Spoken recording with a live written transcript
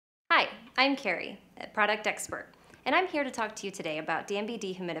I'm Carrie, a product expert, and I'm here to talk to you today about Danby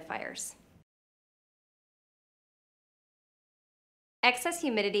Dehumidifiers. Excess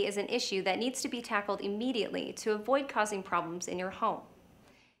humidity is an issue that needs to be tackled immediately to avoid causing problems in your home.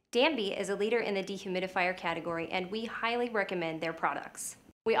 Danby is a leader in the dehumidifier category, and we highly recommend their products.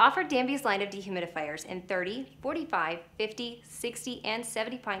 We offer Danby's line of dehumidifiers in 30, 45, 50, 60, and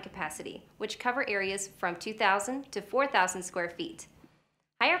 70 pint capacity, which cover areas from 2,000 to 4,000 square feet.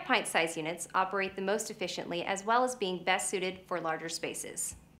 Higher pint size units operate the most efficiently, as well as being best suited for larger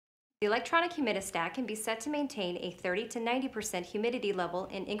spaces. The electronic humidistat can be set to maintain a 30 to 90% humidity level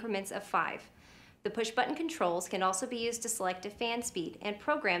in increments of 5. The push-button controls can also be used to select a fan speed and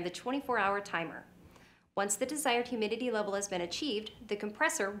program the 24-hour timer. Once the desired humidity level has been achieved, the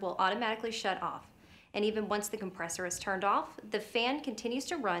compressor will automatically shut off. And even once the compressor is turned off, the fan continues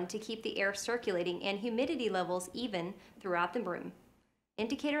to run to keep the air circulating and humidity levels even throughout the room.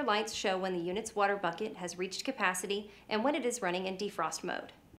 Indicator lights show when the unit's water bucket has reached capacity and when it is running in defrost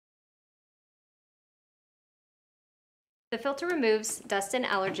mode. The filter removes dust and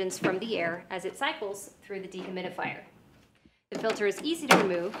allergens from the air as it cycles through the dehumidifier. The filter is easy to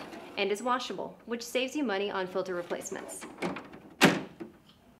remove and is washable, which saves you money on filter replacements.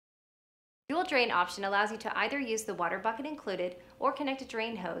 Dual drain option allows you to either use the water bucket included or connect a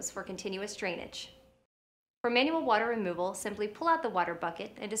drain hose for continuous drainage. For manual water removal, simply pull out the water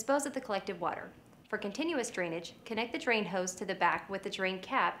bucket and dispose of the collected water. For continuous drainage, connect the drain hose to the back with the drain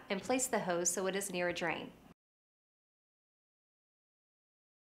cap and place the hose so it is near a drain.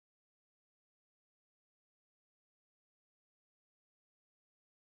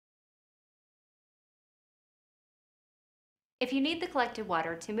 If you need the collected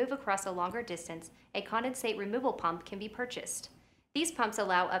water to move across a longer distance, a condensate removal pump can be purchased. These pumps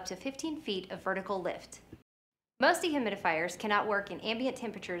allow up to 15 feet of vertical lift. Most dehumidifiers cannot work in ambient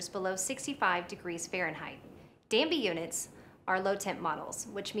temperatures below 65 degrees Fahrenheit. Danby units are low temp models,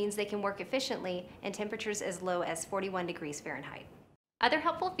 which means they can work efficiently in temperatures as low as 41 degrees Fahrenheit. Other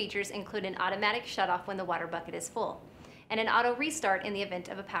helpful features include an automatic shutoff when the water bucket is full, and an auto restart in the event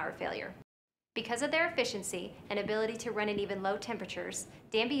of a power failure. Because of their efficiency and ability to run in even low temperatures,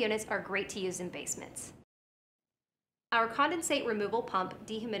 Danby units are great to use in basements. Our condensate removal pump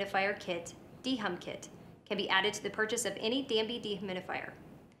dehumidifier kit, Dehum Kit, can be added to the purchase of any Danby dehumidifier.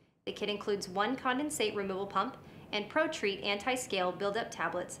 The kit includes one condensate removal pump and ProTreat anti-scale build-up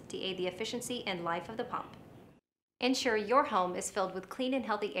tablets to aid the efficiency and life of the pump. Ensure your home is filled with clean and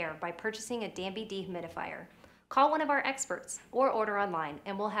healthy air by purchasing a Danby dehumidifier. Call one of our experts or order online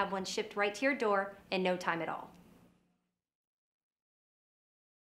and we'll have one shipped right to your door in no time at all.